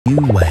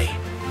new way.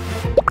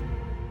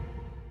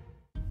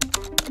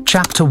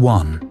 Chapter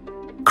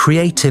 1.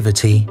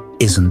 Creativity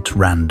isn't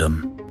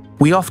random.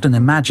 We often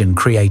imagine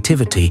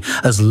creativity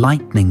as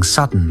lightning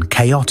sudden,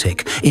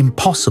 chaotic,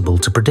 impossible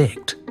to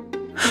predict.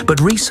 But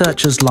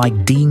researchers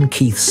like Dean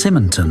Keith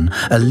Simonton,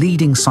 a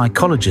leading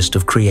psychologist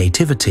of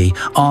creativity,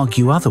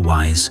 argue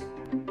otherwise.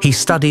 He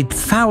studied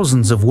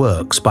thousands of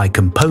works by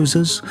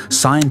composers,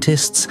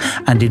 scientists,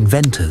 and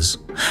inventors,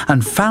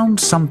 and found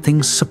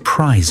something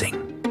surprising.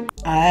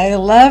 I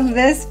love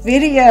this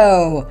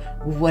video!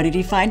 What did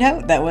he find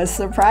out that was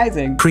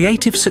surprising?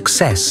 Creative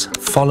success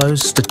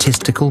follows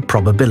statistical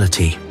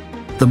probability.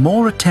 The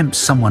more attempts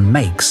someone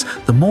makes,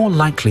 the more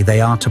likely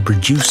they are to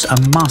produce a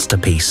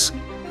masterpiece.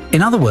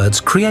 In other words,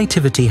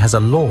 creativity has a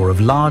law of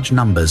large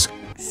numbers.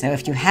 So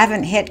if you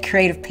haven't hit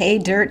creative pay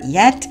dirt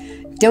yet,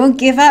 don't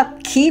give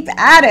up, keep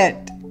at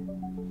it!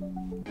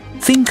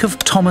 Think of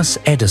Thomas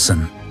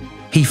Edison.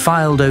 He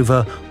filed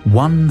over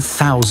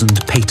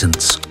 1,000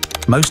 patents,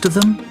 most of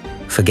them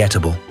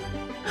forgettable.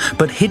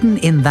 But hidden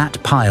in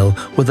that pile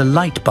were the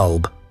light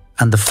bulb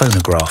and the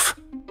phonograph.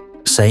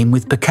 Same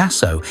with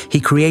Picasso. He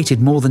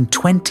created more than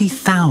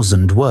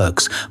 20,000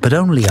 works, but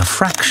only a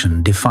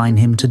fraction define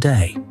him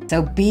today.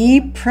 So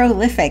be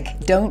prolific,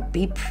 don't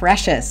be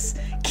precious.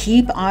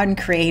 Keep on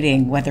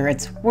creating, whether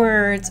it's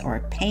words or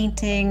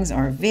paintings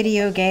or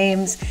video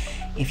games.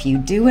 If you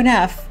do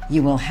enough,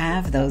 you will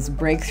have those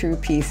breakthrough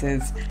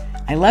pieces.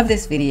 I love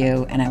this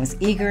video and I was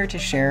eager to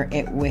share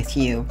it with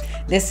you.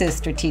 This is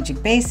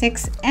Strategic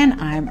Basics and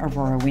I'm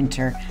Aurora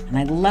Winter, and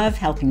I love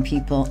helping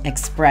people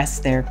express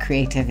their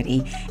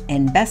creativity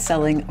in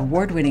best-selling,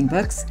 award-winning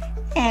books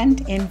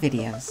and in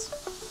videos.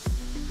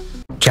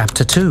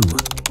 Chapter 2.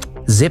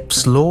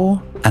 Zipf's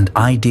Law and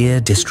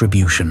Idea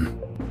Distribution.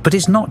 But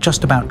it's not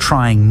just about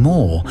trying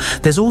more,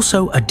 there's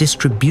also a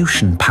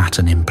distribution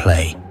pattern in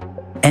play.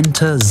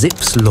 Enter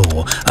Zipf's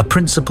Law, a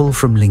principle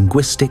from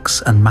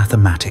linguistics and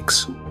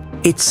mathematics.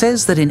 It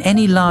says that in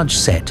any large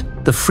set,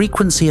 the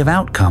frequency of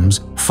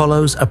outcomes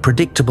follows a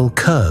predictable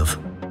curve.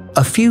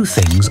 A few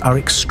things are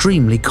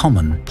extremely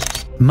common,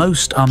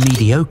 most are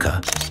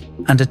mediocre,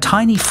 and a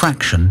tiny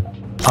fraction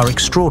are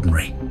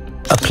extraordinary.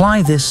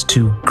 Apply this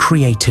to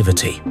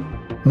creativity.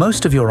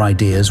 Most of your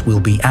ideas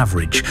will be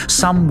average,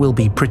 some will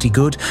be pretty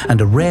good,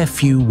 and a rare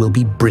few will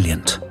be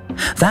brilliant.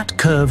 That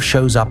curve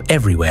shows up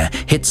everywhere: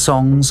 hit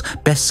songs,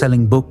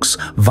 best-selling books,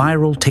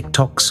 viral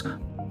TikToks.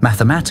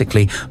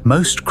 Mathematically,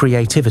 most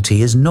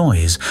creativity is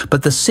noise,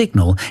 but the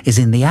signal is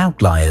in the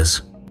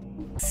outliers.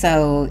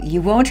 So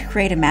you won't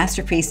create a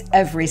masterpiece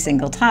every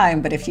single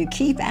time, but if you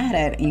keep at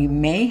it, you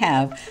may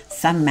have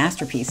some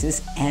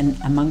masterpieces and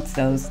amongst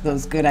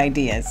those good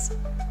ideas.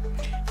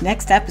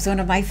 Next up is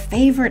one of my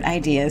favorite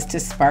ideas to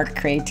spark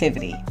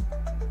creativity.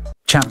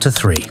 Chapter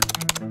 3.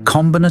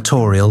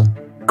 Combinatorial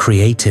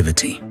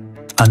creativity.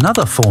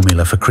 Another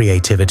formula for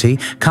creativity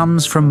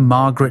comes from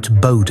Margaret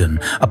Bowden,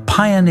 a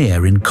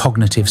pioneer in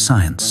cognitive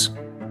science.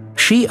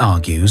 She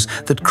argues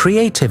that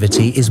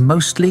creativity is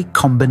mostly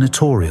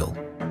combinatorial,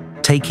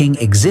 taking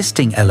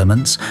existing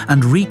elements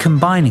and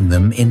recombining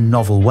them in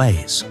novel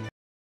ways.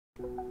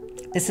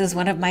 This is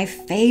one of my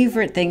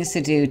favorite things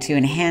to do to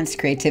enhance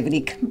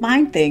creativity: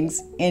 combine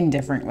things in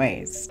different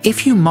ways.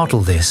 If you model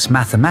this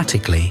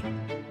mathematically,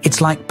 it's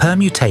like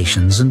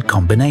permutations and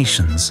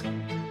combinations.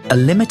 A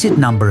limited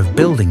number of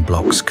building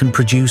blocks can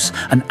produce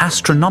an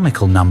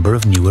astronomical number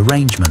of new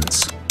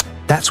arrangements.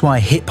 That's why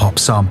hip-hop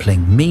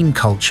sampling, meme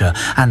culture,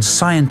 and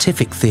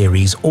scientific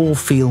theories all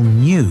feel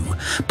new,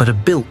 but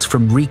are built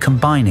from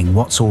recombining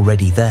what's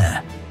already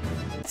there.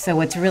 So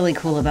what's really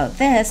cool about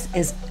this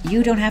is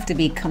you don't have to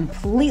be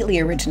completely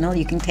original.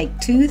 You can take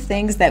two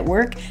things that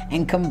work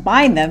and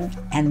combine them,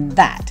 and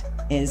that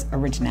is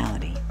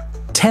originality.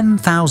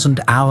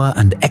 10,000-hour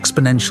and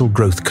exponential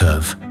growth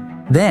curve.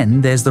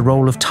 Then there's the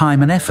role of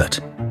time and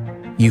effort.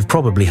 You've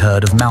probably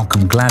heard of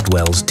Malcolm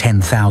Gladwell's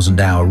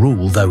 10,000-hour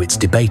rule, though it's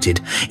debated.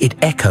 It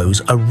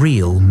echoes a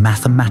real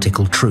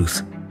mathematical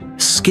truth.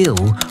 Skill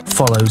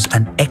follows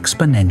an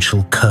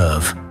exponential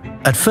curve.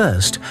 At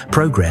first,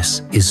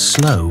 progress is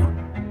slow,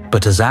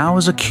 but as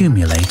hours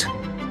accumulate,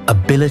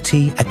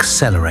 ability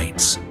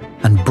accelerates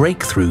and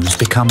breakthroughs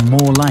become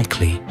more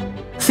likely.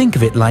 Think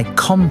of it like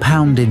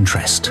compound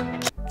interest.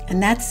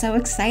 And that's so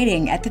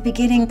exciting. At the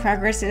beginning,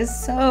 progress is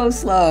so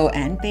slow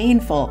and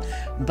painful,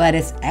 but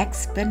it's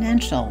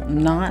exponential,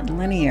 not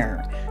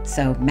linear.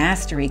 So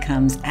mastery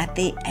comes at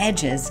the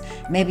edges.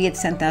 Maybe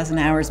it's 10,000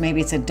 hours, maybe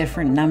it's a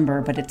different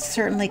number, but it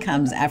certainly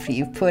comes after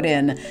you've put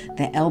in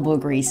the elbow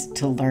grease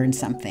to learn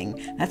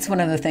something. That's one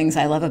of the things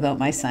I love about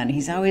my son.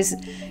 He's always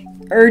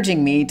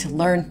urging me to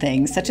learn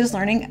things, such as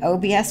learning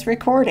OBS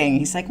recording.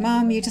 He's like,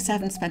 Mom, you just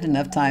haven't spent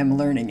enough time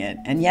learning it.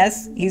 And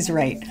yes, he's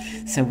right.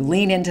 So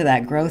lean into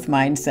that growth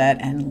mindset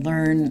and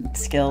learn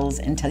skills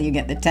until you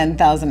get the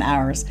 10,000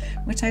 hours,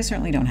 which I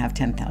certainly don't have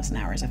 10,000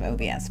 hours of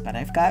OBS, but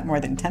I've got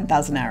more than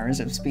 10,000 hours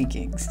of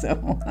speaking.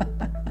 So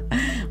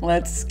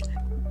let's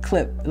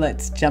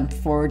jump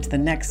forward to the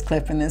next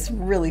clip in this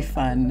really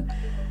fun,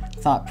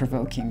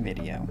 thought-provoking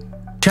video.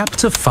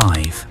 Chapter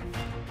 5.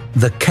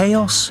 The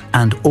chaos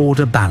and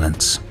order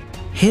balance.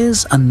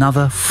 Here's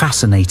another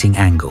fascinating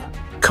angle: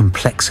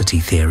 complexity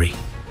theory.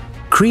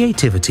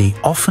 Creativity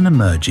often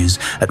emerges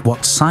at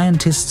what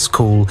scientists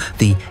call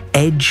the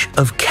edge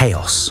of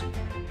chaos,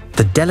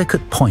 the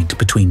delicate point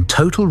between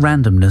total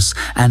randomness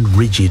and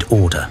rigid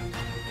order.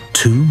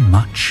 Too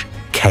much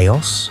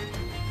chaos?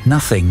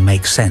 Nothing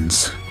makes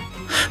sense.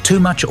 Too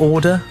much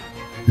order?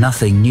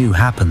 Nothing new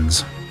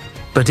happens.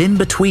 But in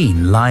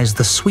between lies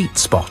the sweet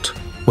spot,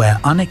 where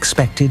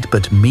unexpected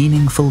but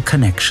meaningful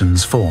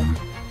connections form.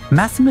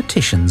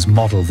 Mathematicians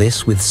model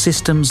this with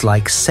systems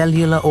like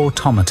cellular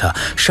automata,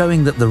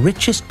 showing that the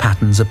richest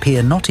patterns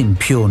appear not in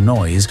pure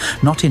noise,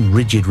 not in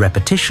rigid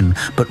repetition,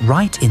 but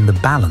right in the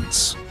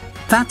balance.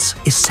 That's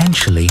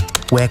essentially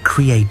where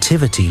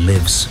creativity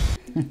lives.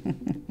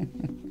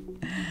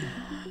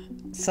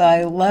 So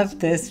I love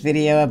this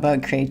video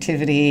about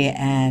creativity,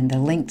 and the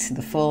links to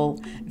the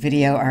full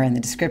video are in the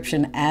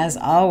description as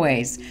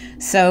always.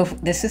 So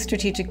this is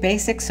Strategic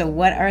Basics. So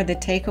what are the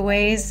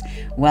takeaways?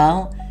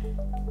 Well,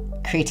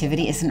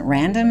 creativity isn't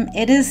random,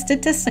 it is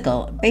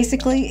statistical.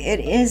 Basically,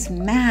 it is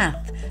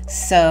math.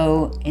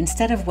 So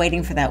instead of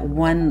waiting for that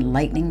one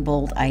lightning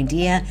bolt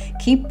idea,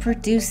 keep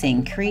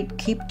producing,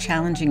 keep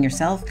challenging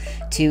yourself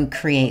to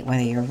create,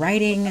 whether you're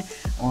writing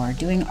or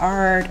doing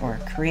art or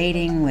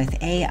creating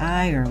with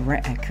AI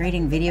or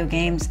creating video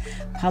games.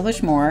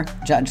 Publish more,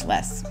 judge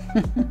less.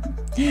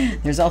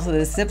 There's also the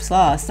Zipf's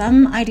law.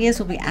 Some ideas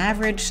will be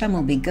average, some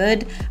will be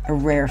good, a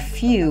rare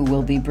few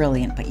will be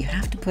brilliant, but you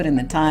have to put in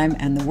the time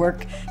and the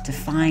work to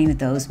find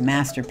those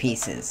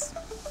masterpieces.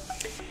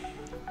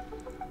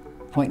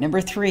 Point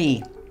number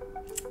 3,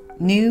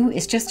 new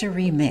is just a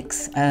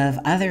remix of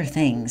other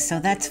things, so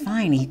that's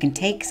fine. You can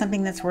take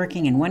something that's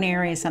working in one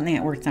area, something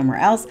that worked somewhere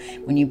else.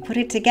 When you put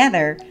it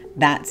together,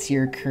 that's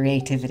your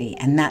creativity,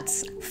 and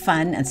that's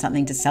fun and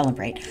something to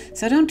celebrate.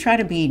 So don't try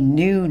to be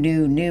new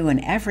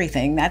in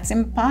everything. That's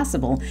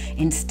impossible.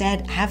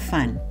 Instead, have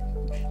fun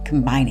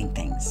combining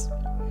things.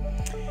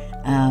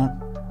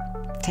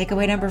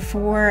 Takeaway number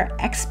 4,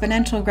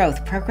 exponential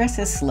growth. Progress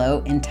is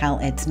slow until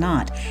it's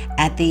not.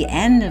 At the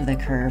end of the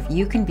curve,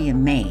 you can be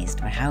amazed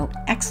by how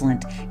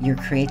excellent your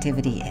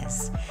creativity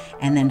is.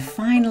 And then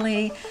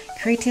finally,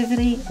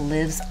 creativity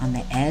lives on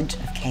the edge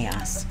of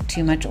chaos.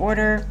 Too much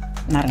order,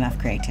 not enough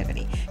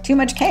creativity. Too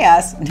much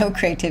chaos, no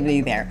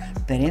creativity there.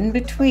 But in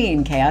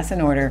between chaos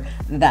and order,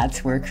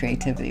 that's where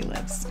creativity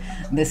lives.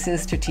 This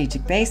is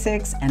Strategic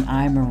Basics, and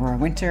I'm Aurora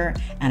Winter,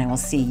 and I will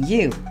see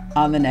you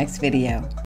on the next video.